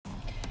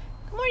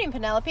morning,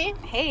 Penelope.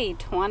 Hey,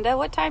 Twanda,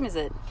 what time is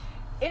it?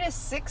 It is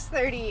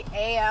 6:30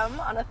 a.m.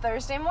 on a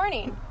Thursday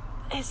morning.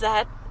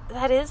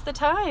 That is the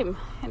time,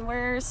 and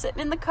we're sitting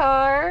in the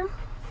car.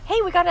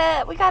 Hey, we got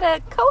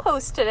a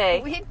co-host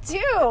today. We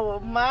do.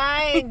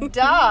 My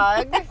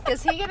dog.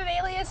 Does he get an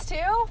alias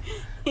too?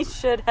 He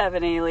should have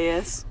an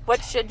alias.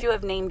 What should you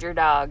have named your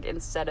dog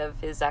instead of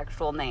his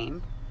actual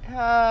name?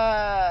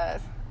 I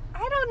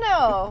don't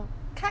know.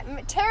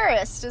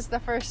 Terrorist is the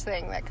first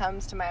thing that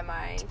comes to my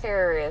mind.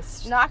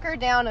 Terrorist. Knocker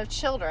down of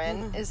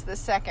children is the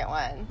second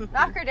one.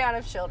 Knocker down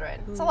of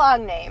children. It's a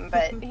long name,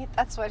 but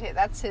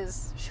that's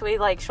his. Should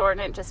we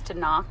shorten it just to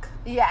Knock?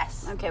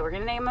 Yes. Okay, we're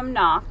gonna name him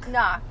Knock.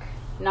 Knock.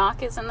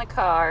 Knock is in the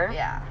car.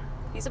 Yeah.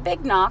 He's a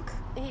big Knock.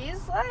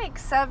 He's like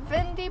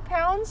 70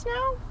 pounds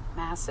now.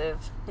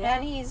 Massive.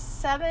 And he's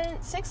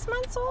 6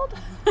 months old.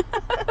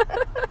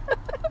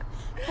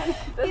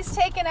 He's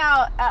taken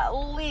out at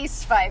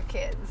least 5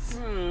 kids.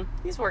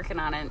 He's working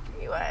on it.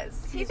 He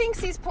was. He thinks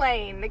he's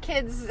playing. The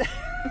kids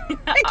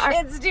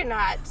do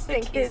not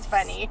think he's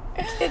funny.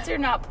 The kids are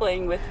not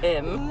playing with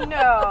him.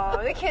 No,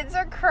 the kids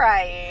are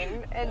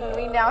crying, and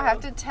we now have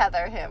to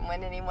tether him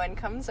when anyone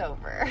comes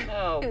over.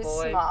 Oh, who's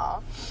boy.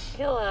 Small.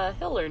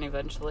 He'll learn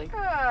eventually.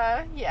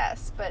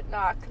 Yes, but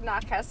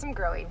Knock has some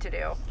growing to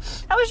do.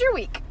 How was your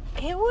week?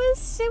 It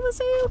was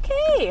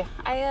okay.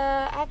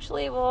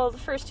 The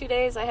first 2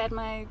 days I had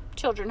my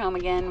children home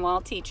again while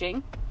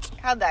teaching.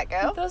 How'd that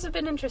go? Those have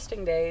been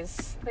interesting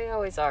days. They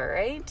always are,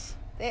 right?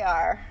 They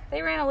are.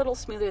 They ran a little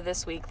smoother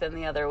this week than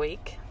the other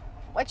week.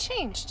 What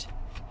changed?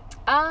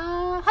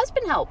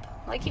 Husband help.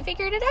 He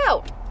figured it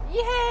out.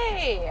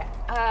 Yay!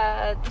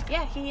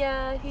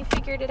 He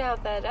figured it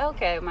out that,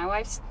 okay, my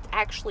wife's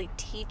actually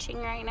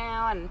teaching right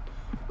now, and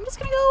I'm just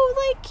gonna go,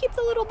 keep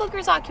the little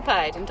boogers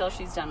occupied until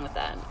she's done with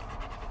that.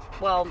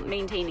 Well,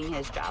 maintaining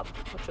his job,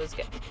 which was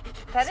good.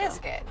 That is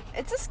good.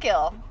 It's a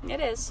skill. It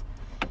is.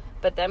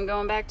 But them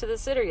going back to the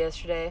sitter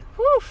yesterday,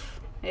 whew,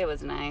 it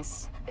was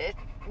nice.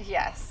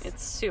 Yes.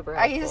 It's super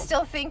helpful. Are you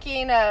still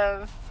thinking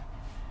of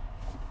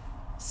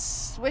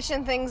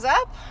switching things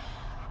up?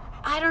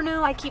 I don't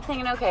know. I keep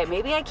thinking, okay,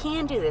 maybe I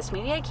can do this.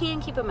 Maybe I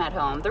can keep them at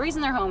home. The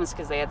reason they're home is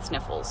because they had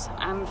sniffles.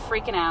 I'm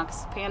freaking out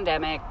because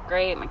pandemic.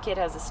 Great, my kid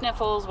has the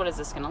sniffles. What is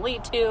this going to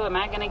lead to? Am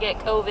I going to get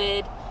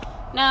COVID?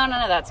 No,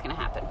 none of that's going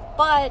to happen.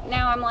 But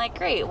now I'm like,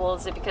 great. Well,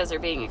 is it because they're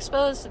being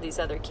exposed to these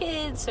other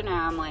kids? So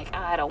now I'm like,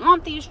 I don't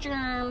want these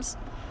germs.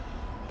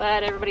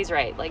 But everybody's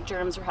right.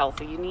 Germs are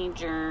healthy. You need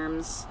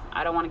germs.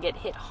 I don't want to get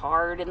hit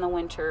hard in the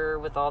winter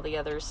with all the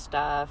other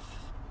stuff.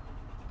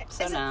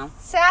 So no.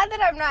 It's sad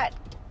that I'm not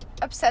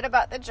upset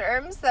about the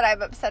germs, that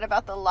I'm upset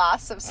about the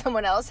loss of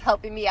someone else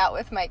helping me out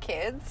with my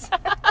kids.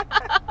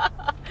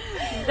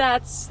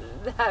 That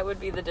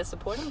would be the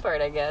disappointing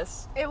part, I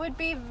guess. It would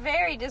be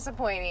very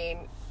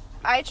disappointing.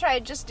 I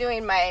tried just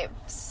doing my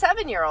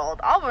 7-year-old,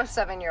 almost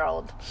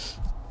 7-year-old,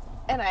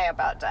 and I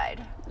about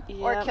died. Yep.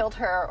 Or killed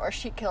her, or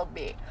she killed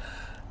me.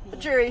 The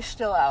jury's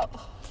still out.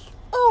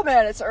 Oh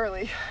man, it's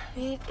early.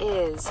 It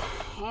is.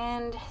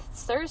 And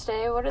it's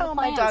Thursday. What are the plans?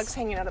 My dog's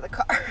hanging out of the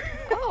car.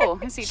 Oh,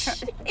 is he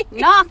trying?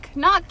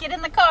 Knock, get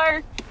in the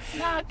car.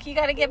 Knock, you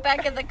gotta get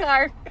back in the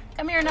car.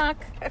 Come here,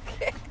 Knock.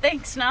 Okay.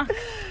 Thanks, Knock.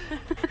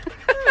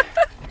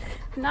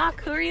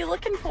 Knock, who are you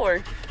looking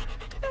for?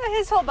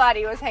 His whole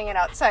body was hanging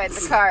outside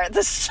the car at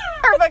the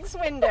Starbucks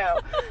window.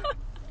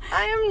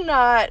 I am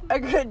not a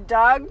good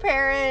dog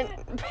parent,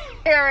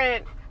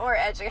 or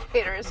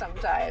educator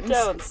sometimes.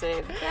 Don't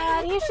say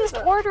that. He's just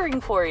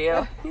ordering for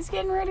you. He's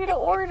getting ready to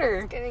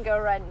order. He's going to go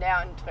run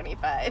down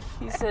 25.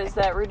 He says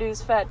that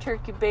reduced fat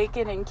turkey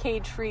bacon and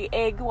cage-free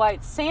egg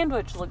white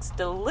sandwich looks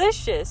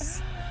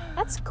delicious.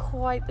 That's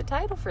quite the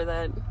title for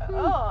that.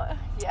 Oh,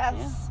 yes.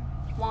 Yeah.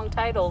 Long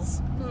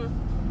titles.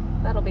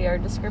 That'll be our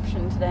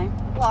description today.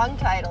 Long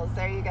titles.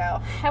 There you go.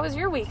 How was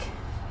your week?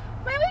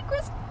 My week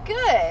was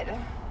good.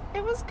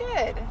 It was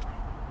good.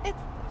 It's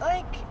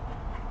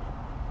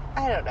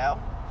I don't know.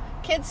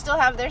 Kids still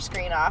have their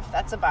screen off.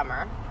 That's a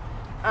bummer.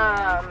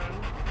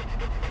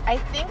 I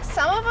think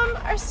some of them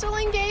are still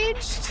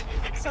engaged,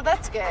 so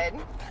that's good.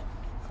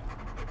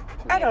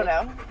 Maybe. I don't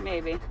know.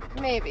 Maybe.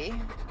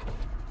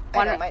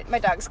 I know my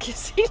dog's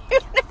kissing you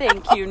now.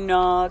 Thank you,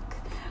 Knock.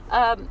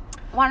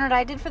 Want what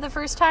I did for the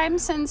first time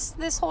since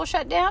this whole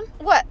shutdown?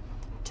 What?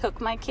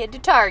 Took my kid to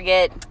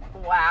Target.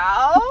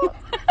 Wow.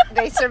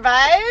 They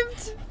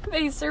survived?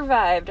 They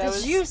survived.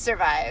 Did you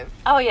survive?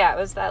 Oh, yeah. It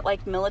was that,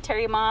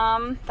 military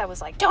mom that was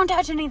like, don't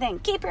touch anything.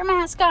 Keep your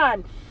mask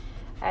on.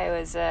 I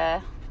was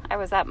that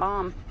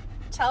mom.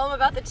 Tell them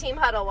about the team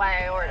huddle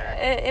while I order.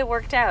 It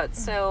worked out.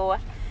 So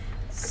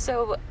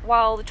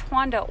while the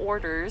Twanda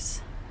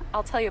orders,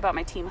 I'll tell you about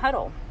my team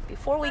huddle.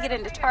 Before we get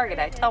into Target,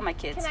 I tell my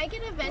kids, can I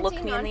get a venti look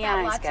me in the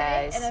eyes,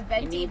 guys. And a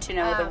venti, you need to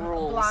know the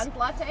rules. Blonde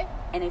latte?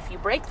 And if you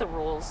break the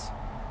rules,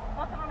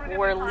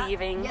 we're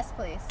leaving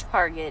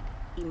Target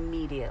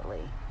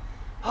immediately.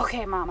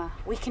 Okay, Mama,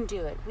 we can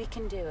do it.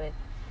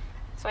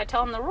 So I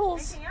tell them the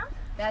rules.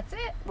 That's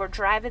it. We're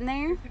driving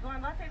there.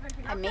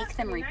 I make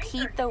them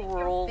repeat the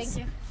rules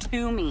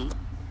to me.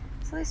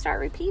 So they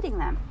start repeating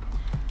them.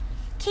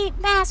 keep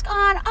mask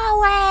on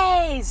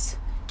always.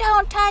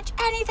 Don't touch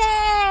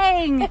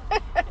anything.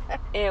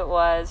 It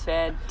was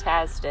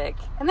fantastic.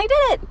 And they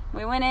did it.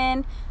 We went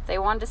in. They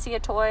wanted to see a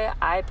toy.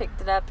 I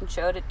picked it up and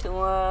showed it to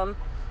them.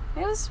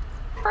 It was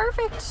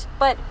perfect.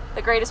 But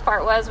the greatest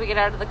part was we get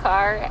out of the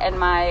car and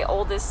my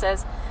oldest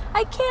says,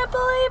 I can't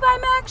believe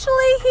I'm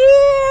actually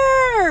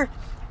here.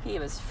 He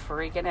was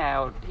freaking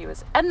out.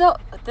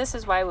 This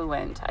is why we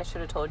went. I should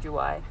have told you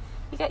why.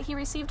 He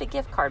received a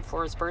gift card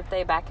for his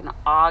birthday back in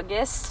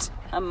August,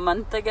 a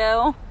month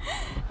ago.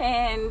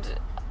 And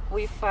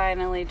we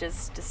finally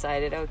just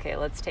decided, okay,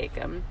 let's take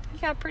him. He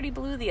got pretty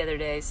blue the other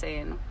day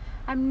saying,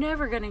 I'm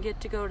never going to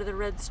get to go to the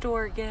red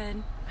store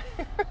again.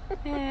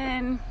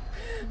 And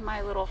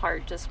my little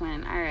heart just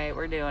went, all right,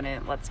 we're doing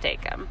it. Let's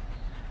take him.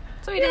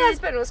 So Your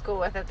husband was cool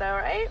with it though,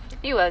 right?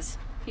 He was.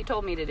 He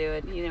told me to do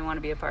it. He didn't want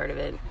to be a part of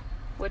it,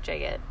 which I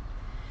get.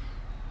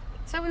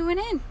 So we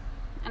went in.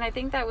 And I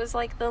think that was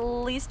like the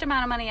least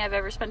amount of money I've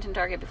ever spent in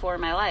Target before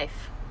in my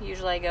life.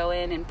 Usually I go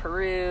in and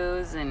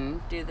peruse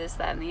and do this,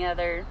 that, and the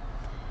other.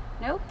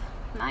 Nope,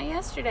 not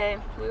yesterday.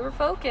 We were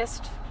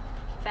focused.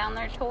 Found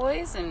their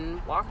toys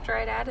and walked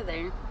right out of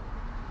there.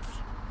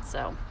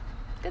 So,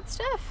 good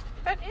stuff.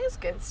 That is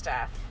good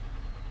stuff.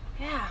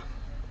 Yeah.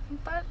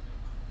 But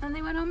then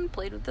they went home and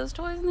played with those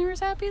toys and they were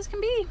as happy as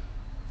can be.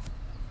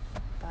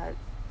 But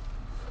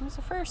it was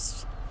a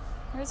first.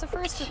 It was a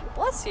first.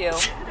 Bless you.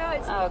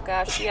 No, oh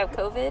gosh, you have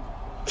COVID?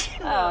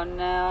 Oh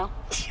no.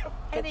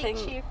 I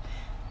think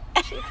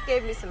Chief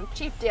gave me some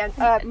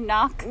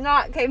Knock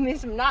gave me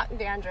some knock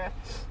dandruff.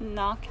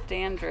 Knock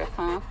dandruff,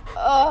 huh?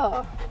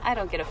 Oh. I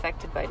don't get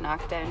affected by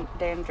knock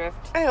dandruff.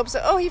 I hope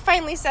so. Oh, he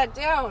finally sat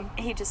down.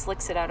 He just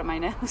licks it out of my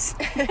nose.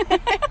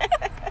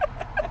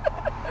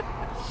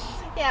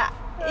 Yeah,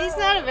 he's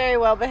not a very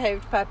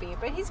well-behaved puppy,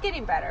 but he's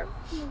getting better.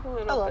 A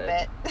little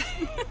bit.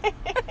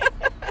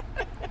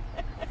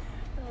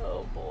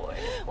 Oh boy.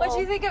 What'd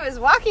you think of his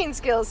walking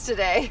skills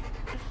today?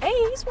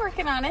 Hey, he's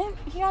working on it.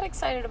 He got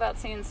excited about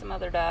seeing some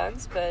other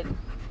dogs, but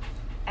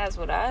as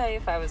would I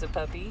if I was a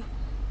puppy.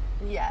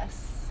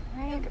 Yes.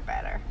 Right. He'll get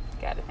better.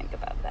 Gotta think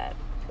about that.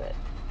 But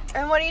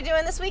And what are you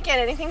doing this weekend?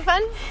 Anything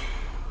fun?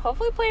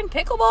 Hopefully playing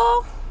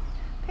pickleball.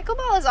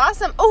 Pickleball is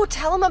awesome. Oh,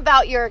 tell them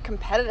about your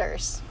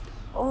competitors.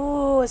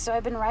 Oh, so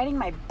I've been riding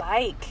my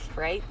bike,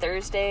 right?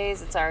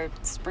 Thursdays, it's our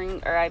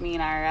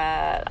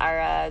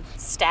our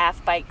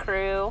staff bike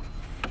crew.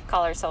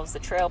 Call ourselves the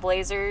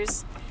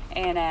Trailblazers.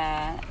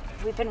 And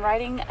we've been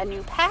riding a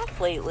new path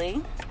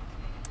lately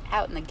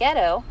out in the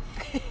ghetto.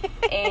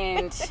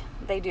 And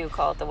they do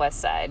call it the West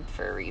Side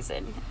for a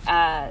reason.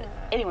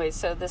 Anyway,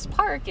 so this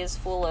park is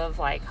full of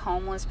like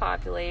homeless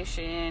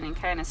population and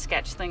kind of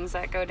sketch things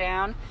that go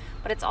down.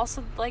 But it's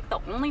also like the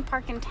only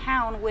park in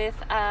town with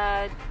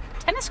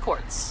tennis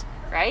courts,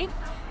 right?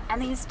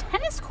 And these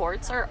tennis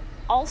courts are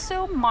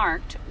also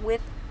marked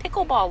with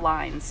pickleball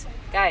lines.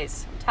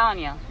 Guys, I'm telling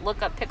you,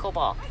 look up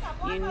pickleball.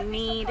 You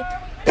need...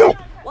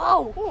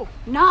 Whoa! Ooh.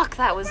 Knock,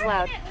 that was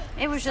loud.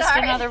 It was just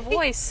another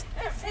voice.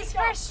 It's his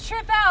first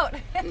trip out.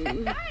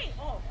 Hi!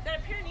 Oh, got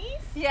a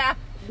Pyrenees? Yeah.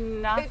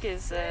 Knock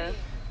is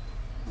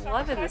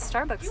loving the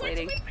Starbucks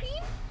lady.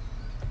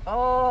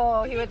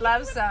 Oh, he would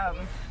love some.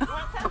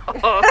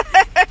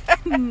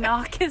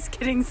 Knock is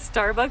getting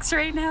Starbucks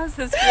right now? Is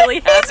this really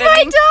happening?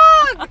 It's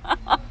my dog!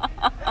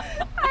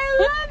 I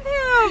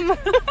love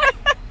him!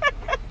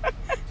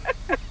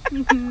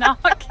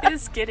 Knock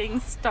is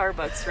getting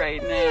Starbucks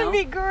right now. That'd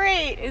be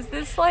great. Is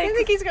this like... I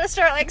think he's going to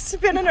start like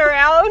spinning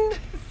around.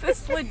 Is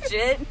this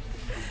legit?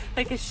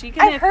 Like, is she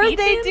going to feed I heard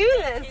they him? do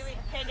this.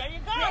 Hey, there you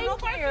go.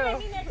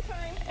 Thank you. Next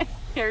time.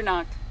 Here,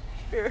 Knock.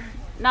 Here.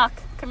 Knock.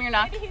 Come here,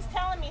 Knock. Maybe he's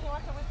telling me he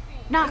wants a whipped cream.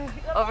 Knock.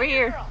 Over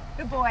here.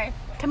 Good boy.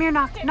 Come here,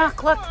 Knock.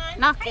 Knock, look.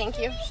 Knock. Thank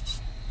you.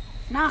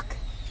 Knock.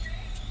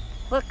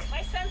 Look.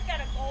 My son's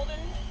got a golden,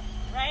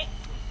 right?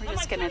 We're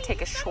just going to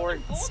take a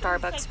short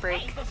Starbucks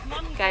break.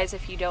 Guys,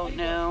 if you don't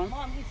know...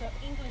 Mom, he's an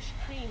English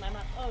cream. I'm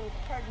like, oh,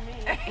 pardon me.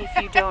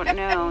 If you don't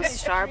know,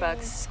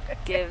 Starbucks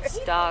gives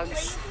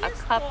dogs a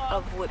cup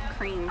of whipped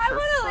cream for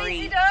free.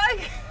 Lazy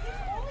dog.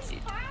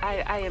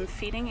 I am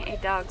feeding a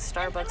dog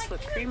Starbucks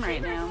whipped cream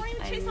right now.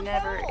 I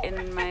never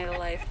in my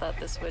life thought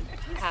this would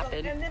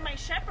happen. And then my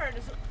shepherd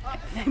is up.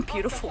 The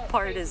beautiful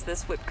part is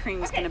this whipped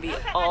cream is going to be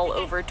all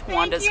over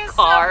Twanda's you so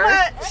car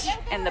much.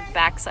 and the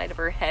backside of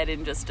her head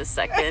in just a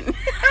second. And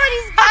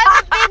he's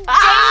got the big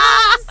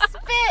dangling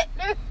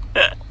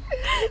spit.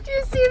 Do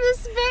you see the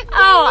spit?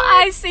 Oh,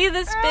 I see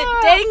the spit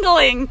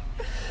dangling.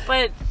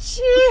 But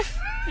Chief,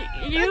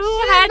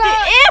 you had to...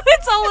 Ew,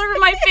 it's all over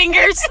my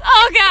fingers.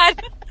 Oh,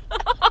 God.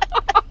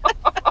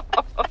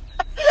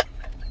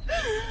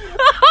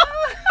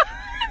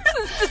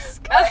 This is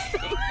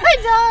disgusting. my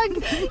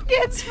dog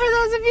gets, for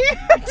those of you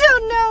who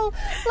don't know,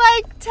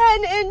 like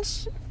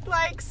 10-inch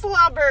like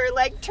slobber,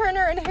 like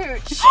Turner and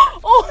Hooch.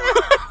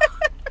 Oh.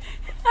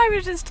 I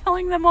was just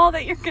telling them all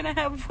that you're gonna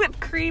have whipped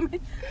cream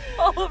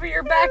all over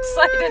your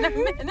backside in a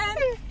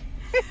minute.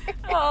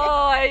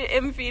 Oh, I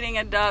am feeding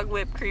a dog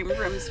whipped cream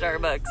from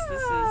Starbucks.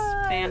 This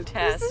is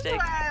fantastic. This is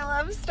why I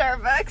love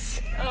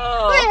Starbucks.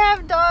 Oh. They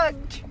have dog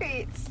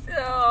treats.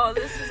 Oh,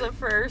 this is a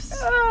first.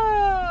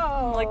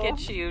 Oh. Look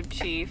at you,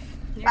 Chief.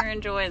 You're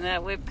enjoying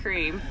that whipped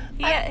cream.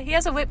 He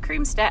has a whipped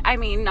cream stash. I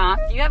mean, Knock.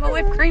 You have a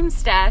whipped cream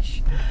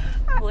stash.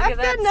 Look I've at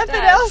that got nothing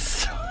stash.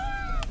 else.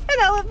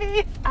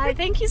 Penelope. I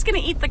think he's gonna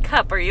eat the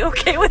cup. Are you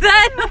okay with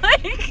that?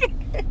 Like,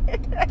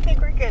 I think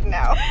we're good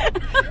now.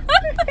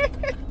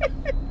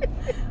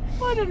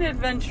 what an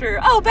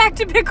adventure! Oh, back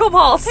to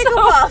pickleball.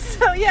 Pickleball.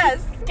 So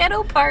yes.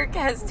 Ghetto Park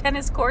has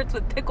tennis courts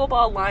with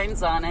pickleball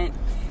lines on it.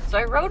 So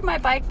I rode my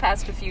bike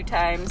past a few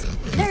times.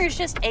 There is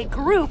just a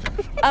group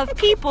of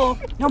people.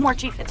 No more,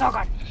 Chief. It's all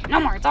gone. No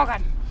more. It's all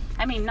gone.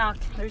 I mean, Knock.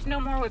 There's no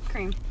more whipped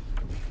cream.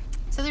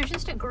 So there's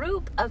just a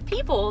group of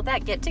people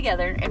that get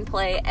together and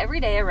play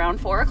every day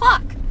around 4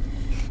 o'clock.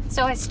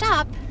 So I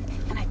stop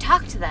and I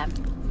talk to them.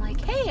 I'm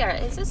like, hey,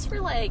 is this for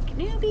like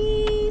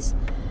newbies?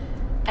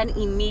 And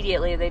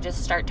immediately they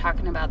just start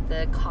talking about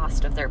the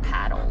cost of their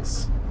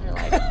paddles. They're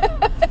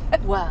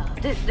like, well,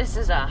 this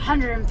is a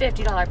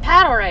 $150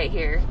 paddle right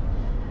here.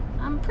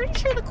 I'm pretty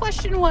sure the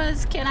question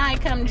was, can I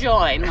come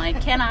join? Like,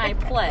 can I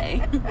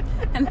play?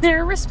 And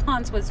their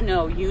response was,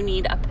 no, you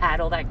need a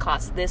paddle that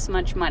costs this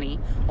much money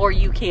or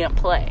you can't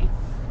play.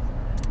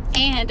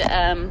 And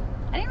I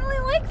didn't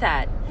really like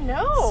that.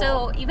 No.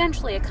 So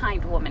eventually a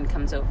kind woman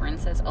comes over and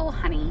says, oh,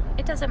 honey,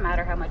 it doesn't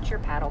matter how much your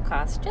paddle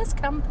costs. Just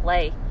come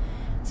play.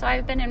 So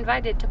I've been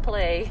invited to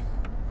play.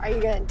 Are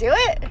you going to do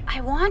it?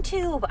 I want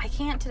to, but I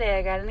can't today.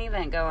 I got an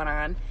event going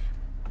on.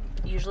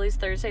 Usually it's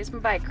Thursday's my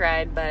bike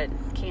ride, but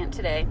can't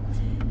today.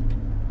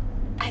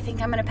 I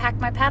think I'm going to pack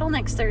my paddle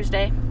next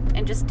Thursday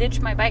and just ditch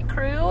my bike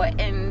crew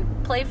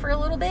and play for a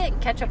little bit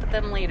and catch up with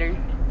them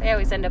later. They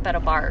always end up at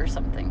a bar or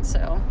something,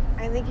 so.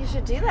 I think you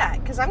should do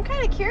that, because I'm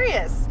kind of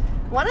curious.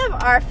 One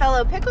of our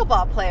fellow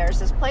pickleball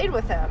players has played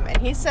with him, and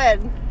he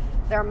said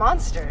they're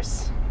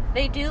monsters.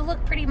 They do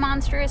look pretty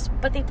monstrous,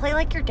 but they play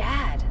like your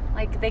dad.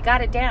 Like, they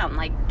got it down.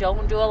 Like,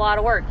 don't do a lot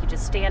of work. You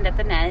just stand at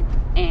the net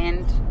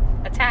and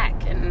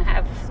attack and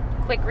have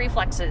quick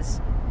reflexes.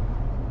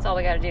 That's all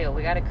we got to do.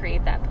 We got to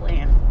create that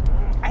plan.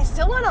 I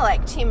still want to,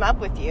 like, team up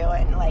with you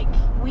and, like,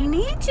 We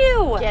need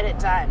to. get it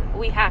done.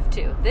 We have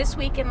to. This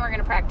weekend we're going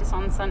to practice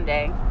on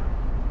Sunday.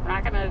 We're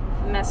not going to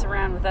mess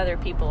around with other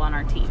people on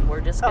our team.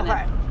 We're just going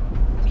to...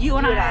 Okay. You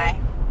and I.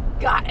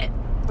 Got it.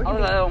 We're gonna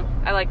Although,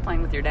 I like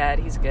playing with your dad.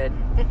 He's good.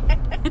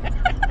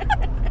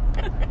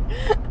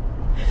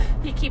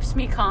 He keeps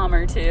me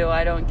calmer, too.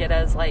 I don't get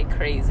as, like,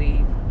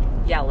 crazy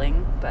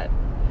yelling, but...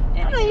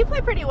 I don't know, you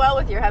play pretty well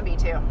with your hubby,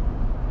 too.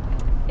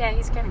 Yeah,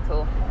 he's kind of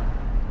cool.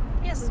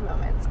 He has his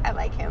moments. I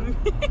like him.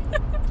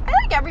 I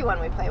like everyone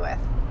we play with.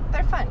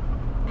 They're fun.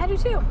 I do,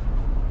 too.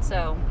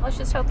 So, let's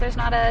just hope there's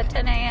not a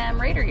 10 a.m.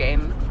 Raider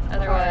game.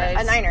 Otherwise...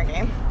 Or a Niner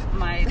game.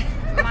 My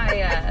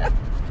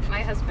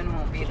husband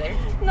won't be there.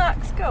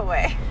 Knox, go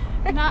away.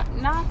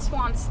 Knox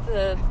wants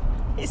the...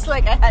 He's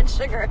like, I had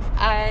sugar.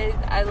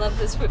 I love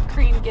this whipped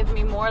cream. Give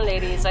me more,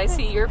 ladies. I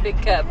see your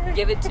big cup.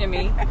 Give it to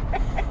me.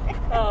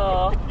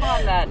 Oh,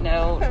 on that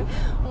note,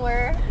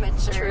 We're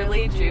mature.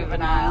 truly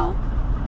juvenile.